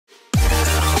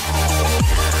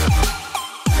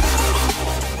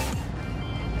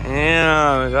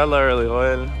It's hella early,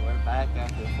 Joel. We're back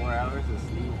after 4 hours of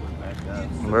sleep.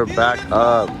 We're back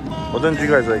up. What time did you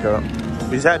guys wake up?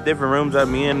 We just had different rooms.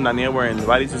 Me and Daniel were in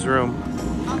Varis's room.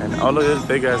 And oh, look at this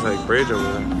big ass like bridge over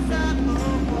there.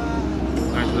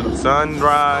 Nice little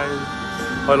sunrise.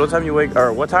 Joel, what time you wake?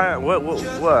 Or what time?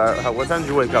 What time did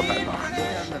you wake up at?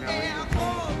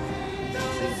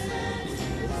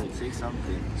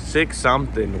 6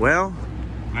 something. Well,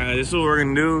 this is what we're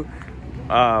gonna do.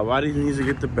 Varis needs to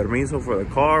get the permiso for the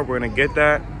car. We're gonna get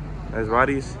that. That's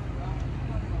Varis.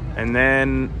 And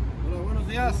then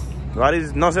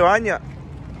Varis no se baña.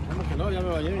 No, ya me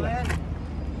bañé.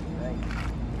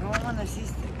 ¿Cómo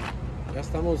amaneciste? Ya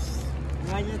estamos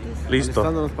Listo.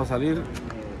 alistándonos para salir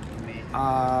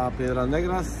a Piedras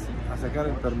Negras a sacar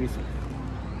el permiso.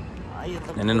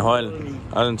 And then Joel,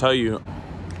 I didn't tell you.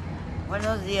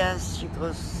 Buenos días,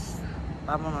 chicos.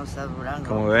 Vámonos a Durango.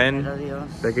 Como ven,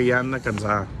 Dios. ve que ya anda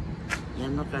cansada. Ya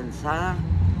ando cansada.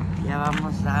 Ya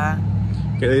vamos a...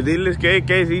 Diles qué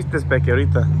hiciste, Peque,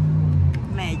 ahorita.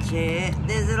 Me eché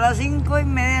desde las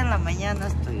 5:30 de la mañana,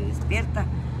 estoy despierta.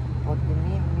 Porque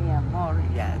mi amor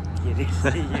ya quiere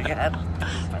llegar.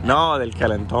 No, del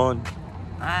calentón.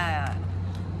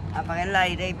 Apagué el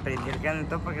aire y prendí el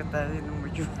calentón porque está haciendo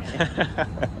mucho frío.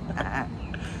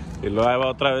 Y luego va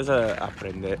otra vez a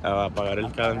apagar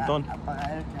el calentón.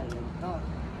 Apagar el calentón.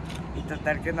 Y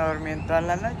tratar que no dormí en toda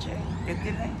la noche. ¿Qué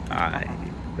tiene? Ay,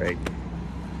 great.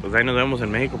 Pues ahí nos vemos en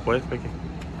México, pues, Peque.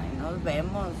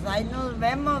 Ahí nos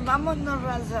vemos. Vámonos,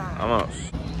 raza.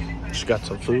 Vámonos. Just got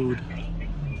some food.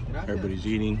 Everybody's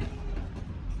eating.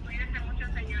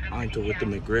 I went with the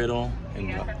McGriddle and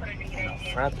a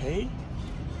frappe.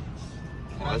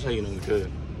 Oh, that's how you know it's good.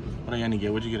 What did Yanni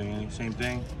get? What'd you get, Yanni? Same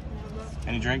thing?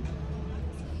 Any drink?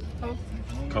 Coke.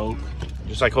 Coke.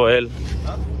 Just like Joel.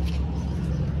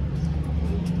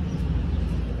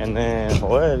 And then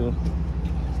Joel.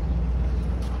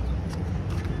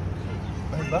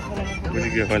 What'd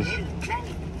you get, Joel?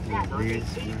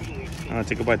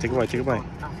 Take a bite.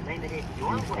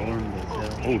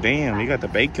 Oh, damn. You got the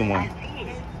bacon one.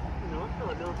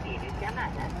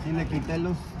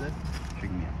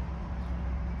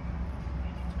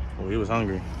 Oh, he was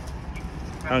hungry.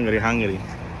 Hungry.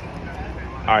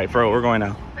 All right, bro, we're going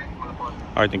now.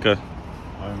 All right, then, good.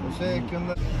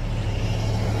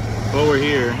 Well, we're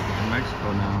here in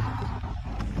Mexico now.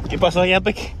 ¿Qué pasó allá,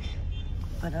 Peque?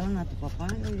 Pararon a tu papá.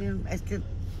 Es que,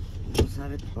 tú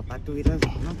sabes, tu papá tuviera...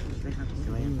 No, pues deja que se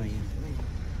vayan para allá.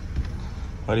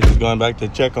 Buddy's just going back to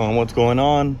check on what's going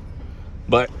on.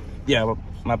 But, yeah,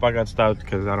 my papa got stopped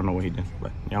because I don't know what he did.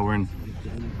 But, yeah, we're in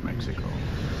Mexico.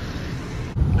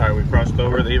 All right, we crossed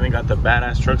over. They even got the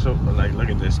badass trucks over. Like, look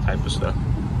at this type of stuff.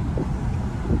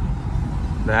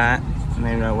 That,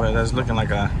 maybe that's looking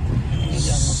like a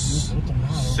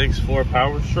 6.4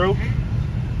 Power Stroke.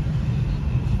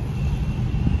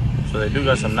 So they do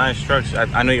got some nice trucks.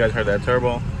 I know you guys heard that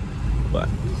turbo, but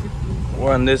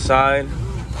we're on this side.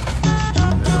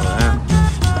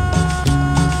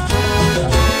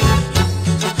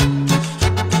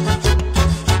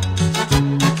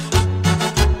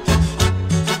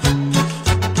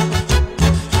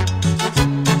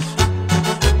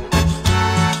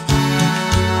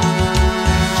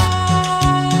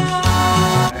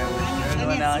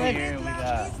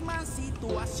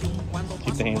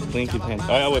 Keep the hands.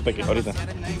 Oh, wait, Peque, ahorita.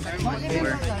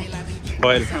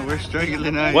 We're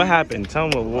struggling out. What happened? Tell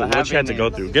me what you had to go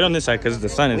through. Get on this side because the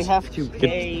sun is... We have to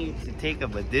pay to take a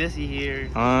badissi here.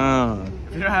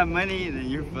 If you don't have money, then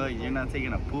you're fucked. You're not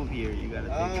taking a poop here. You gotta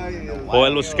take it in the wild.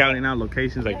 Joel was scouting out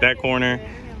locations like that corner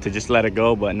to just let it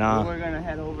go, but nah. We're gonna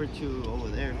head over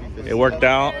there. It worked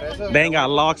out. They ain't got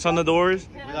locks on the doors.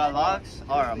 We got locks.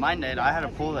 Or mine did. I had to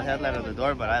pull the headlight of the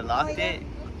door, but I locked it.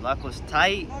 Lock was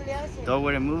tight, door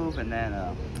wouldn't move, and then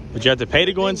but you have to pay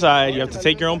to go inside. You have to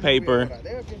take your own paper,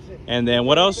 and then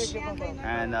what else?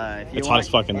 And if you it's hot as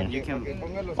fuck in there. You can.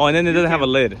 Oh, and then it doesn't have a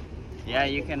lid. Yeah,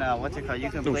 you can. What's it called?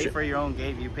 You can play for your own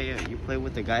game. You play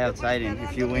with the guy outside, and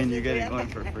if you win, you get it going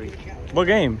for free. What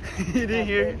game? You didn't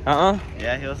hear?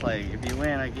 Yeah, he was like, if you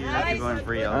win, I give you that going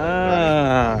free.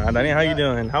 Daniel, how you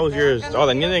doing? How was yours? Oh,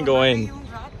 Daniel didn't go in.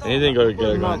 And he didn't go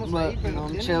good. But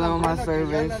I'm chilling on my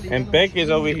service. And Beck is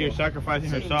over here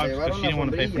sacrificing her socks because she didn't want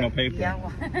to pay for no paper.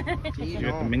 She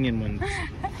got the minion ones.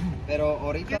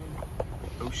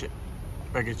 Oh shit.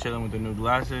 Beck is chilling with the new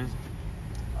glasses.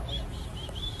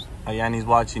 Ayani's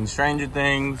watching Stranger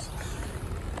Things.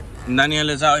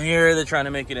 Daniel is out here. They're trying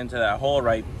to make it into that hole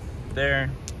right there.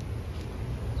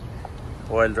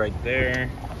 Oil's right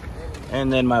there.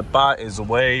 And then my bot is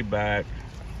way back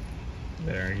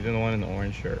there. He's the one in the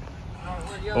orange shirt.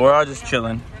 We're all just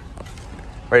chilling.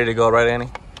 Ready to go, right,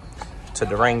 Annie? to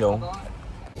Durango.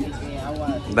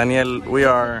 Daniel, we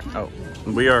are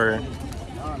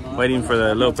waiting for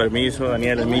the little permiso.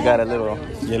 Daniel and me got a little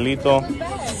hielito.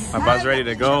 My pa's ready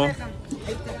to go.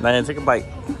 Daniel, take a bite.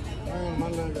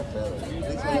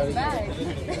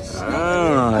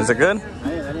 Oh, is it good?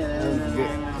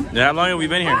 Yeah, how long have we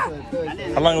been here?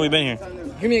 How long have we been here?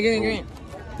 Give me.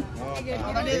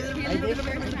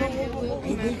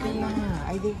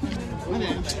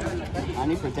 I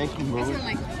need protection, bro.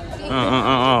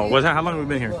 What's that? How long have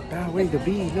we been here? Wait, the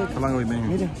bee, look. How long have we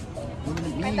been here?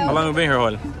 How long have we been here,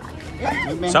 Joel?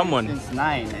 Someone. Since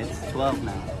 9, it's 12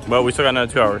 now. Well, we still got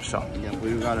another 2 hours, so. Yeah,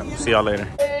 we got him. See y'all later.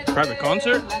 Private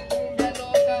concert?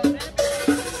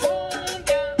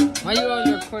 Why you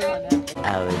always recording like that?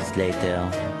 Hours later.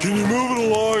 Can you move it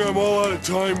along? I'm all out of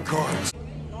time cards.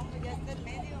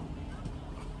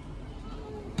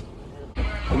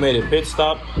 We made a pit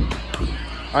stop.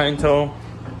 Iron toe.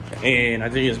 And I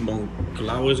think it's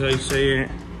Monclova, how you say it.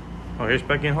 Oh, here's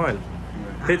back in Joel.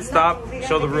 Pit stop.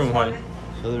 Show the room, Joel.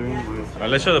 Show the room. All right,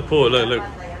 let's show the pool. Look.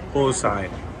 Pool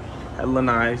side. Hella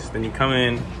nice. Then you come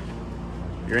in.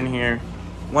 You're in here.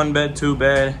 1 bed, 2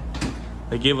 bed.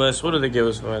 They give us, what do they give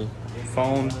us, Joel?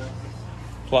 Phone,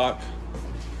 clock.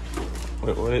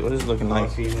 What is it looking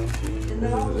like?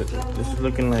 This is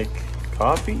looking like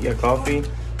coffee? Yeah, coffee.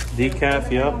 Decaf,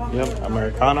 yep.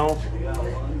 Americano.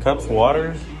 Cups,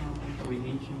 waters.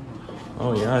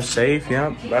 Oh yeah, safe,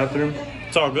 yeah. Bathroom.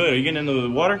 It's all good. Are you getting into the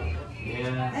water? Yeah.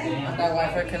 That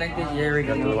Wi-Fi connected? Yeah, we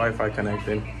got The Wi-Fi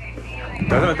connected. ¿Te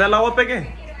vas a meter el agua, Peque?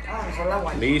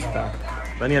 Lista.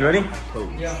 Daniel, ready?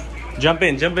 Yeah. Jump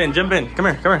in. Come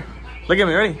here. Look at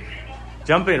me, ready?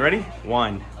 Jump in, ready?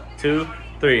 1, 2,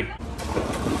 3.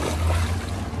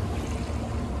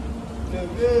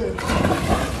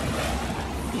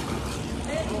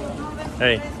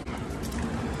 Hey.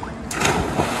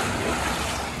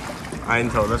 Iron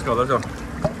toe, let's go.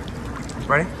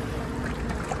 Ready?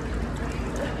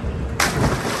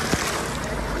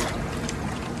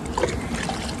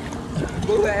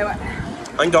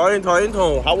 Iron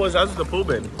toe. How's the pool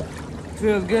been?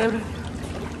 Feels good.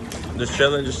 Just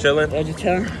chilling. Yeah, just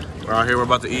chilling. We're out here, we're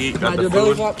about to eat. Got the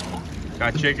food.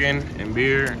 Got chicken and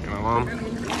beer and my mom.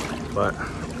 But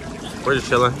we're just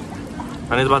chilling.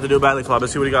 And he's about to do a belly flop.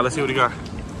 Let's see what he got.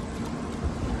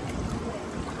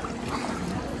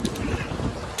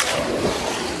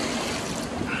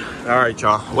 All right,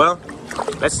 y'all. Well,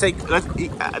 let's take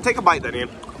a bite, Daniel.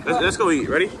 Let's go eat.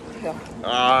 Ready? Yeah.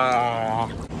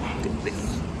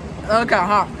 Look how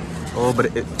hot. Oh,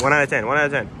 but 1 out of 10. 1 out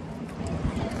of 10.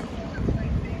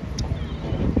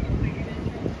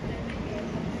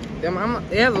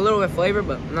 It has a little bit of flavor,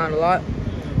 but not a lot.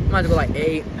 Might go like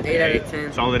 8 out of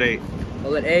 10. Solid 8.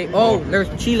 Solid 8. Oh, there's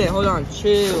chile. Hold on,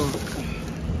 chill.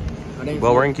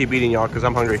 Well, we're gonna keep eating, y'all, because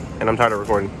I'm hungry and I'm tired of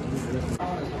recording.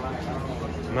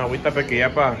 No, ahorita Peque ya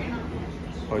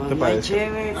ahorita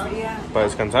para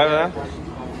descansar, ¿verdad?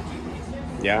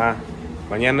 Ya.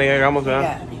 Mañana llegamos,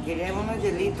 ¿verdad? Mira, quería unos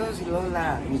hielitos y luego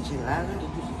la michelada.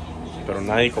 Pero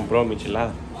nadie compró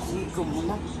michelada. Sí, como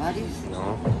unos varios.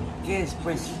 No. ¿Qué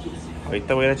después?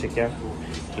 Ahorita voy a ir a chequear.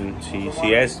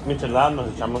 Si es michelada,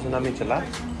 nos echamos una michelada.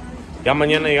 Ya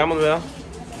mañana llegamos, ¿verdad?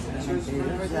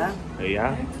 ¿Ya? Y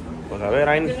ya. Pues a ver,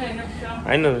 ahí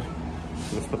nos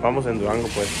topamos en Durango,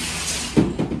 pues.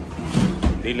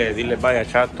 Dile bye a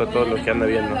Chato a todos los que anda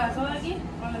viendo.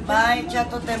 Bye,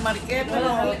 Chato, te marqué,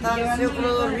 pero estaba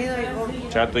seguro dormido, hijo.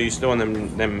 Chato, you still in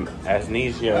them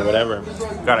amnesia or whatever.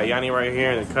 Got a Yanni right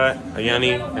here in the cut. A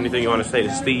Yanni, anything you want to say to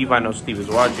Steve? I know Steve is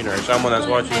watching, or someone that's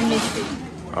watching. I missed it.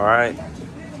 All right,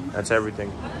 that's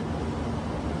everything.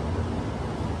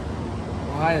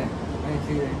 Why? I didn't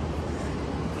see that.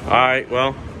 All right,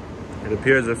 well, it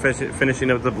appears the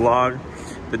finishing of the vlog.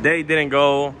 The day didn't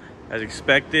go as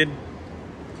expected.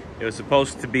 It was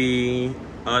supposed to be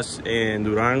us in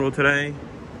Durango today.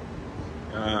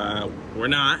 We're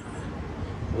not.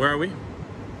 Where are we?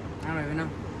 I don't even know.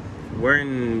 We're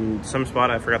in some spot,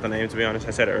 I forgot the name, to be honest.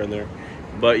 I said it earlier.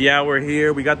 But yeah, we're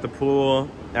here. We got the pool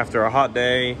after a hot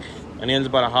day. And he ends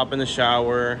about to hop in the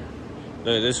shower.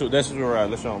 This is where we're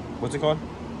at. Let's show him. What's it called?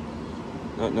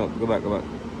 No, go back.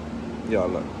 Yeah,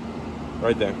 look.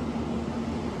 Right there.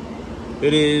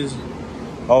 It is,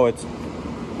 oh, it's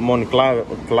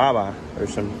Monclova or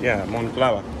some, yeah,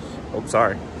 Monclova. Oh,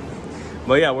 sorry.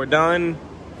 But yeah, we're done.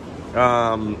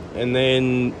 And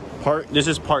then this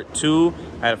is part 2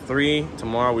 out of 3.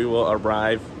 Tomorrow we will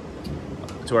arrive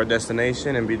to our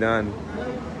destination and be done.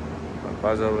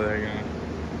 Papa's over there again.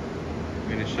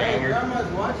 In the shower. Hey,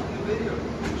 Grandma's watching the video.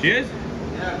 She is?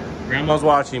 Yeah. Grandma's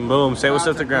watching. Boom. Say what's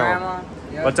up to Grandma.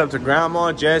 Yep. What's up to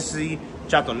Grandma, Jesse,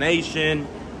 Chato Nation,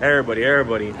 Everybody.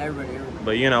 Everybody.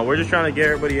 But you know, we're just trying to get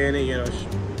everybody in it, you know,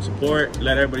 support,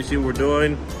 let everybody see what we're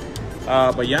doing.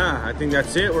 But yeah, I think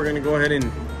that's it. We're gonna go ahead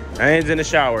and Diane's in the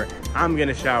shower. I'm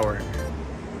gonna shower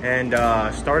and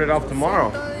start it off tomorrow.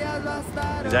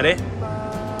 Is that it?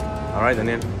 All right,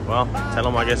 then. Well, tell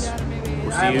them I guess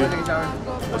we'll see you.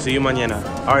 We'll see you mañana.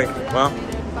 All right. Well,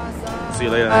 see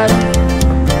you later.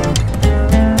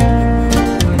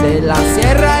 De la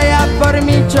sierra ya por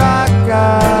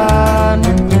Michoacán.